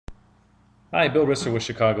Hi, Bill Risser with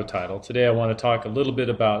Chicago Title. Today I want to talk a little bit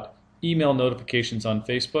about email notifications on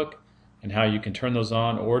Facebook and how you can turn those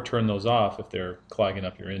on or turn those off if they're clogging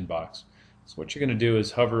up your inbox. So what you're going to do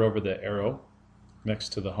is hover over the arrow next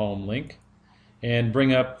to the home link and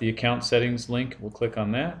bring up the account settings link. We'll click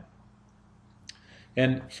on that.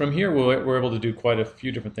 And from here we're able to do quite a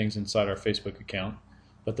few different things inside our Facebook account.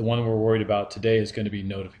 But the one we're worried about today is going to be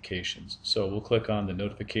notifications. So we'll click on the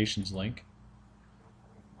notifications link.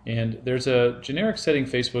 And there's a generic setting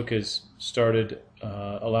Facebook has started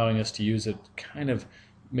allowing us to use. It kind of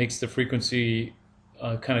makes the frequency,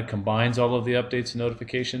 kind of combines all of the updates and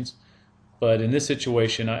notifications. But in this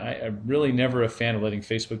situation, I'm really never a fan of letting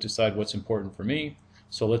Facebook decide what's important for me.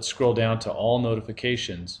 So let's scroll down to all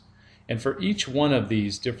notifications. And for each one of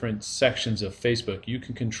these different sections of Facebook, you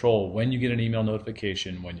can control when you get an email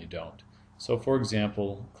notification, when you don't. So for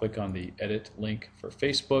example, click on the edit link for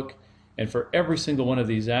Facebook. And for every single one of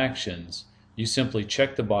these actions, you simply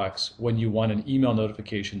check the box when you want an email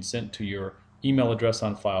notification sent to your email address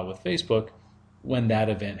on file with Facebook when that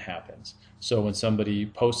event happens. So when somebody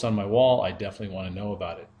posts on my wall, I definitely want to know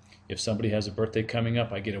about it. If somebody has a birthday coming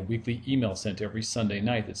up, I get a weekly email sent every Sunday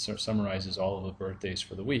night that summarizes all of the birthdays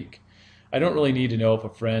for the week. I don't really need to know if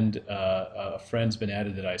a friend's been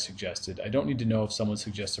added that I suggested. I don't need to know if someone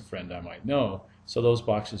suggests a friend I might know, so those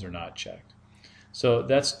boxes are not checked. So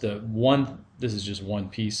that's the one. This is just one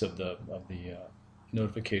piece of the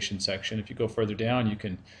notification section. If you go further down, you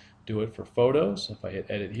can do it for photos. If I hit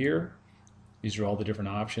edit here, these are all the different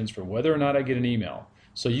options for whether or not I get an email.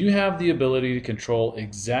 So you have the ability to control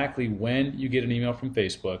exactly when you get an email from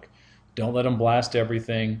Facebook. Don't let them blast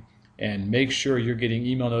everything, and make sure you're getting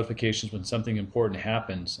email notifications when something important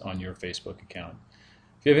happens on your Facebook account.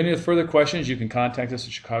 If you have any further questions, you can contact us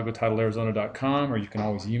at chicagotitlearizona.com, or you can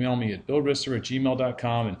always email me at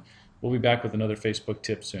billrisser@gmail.com, and we'll be back with another Facebook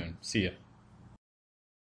tip soon. See ya.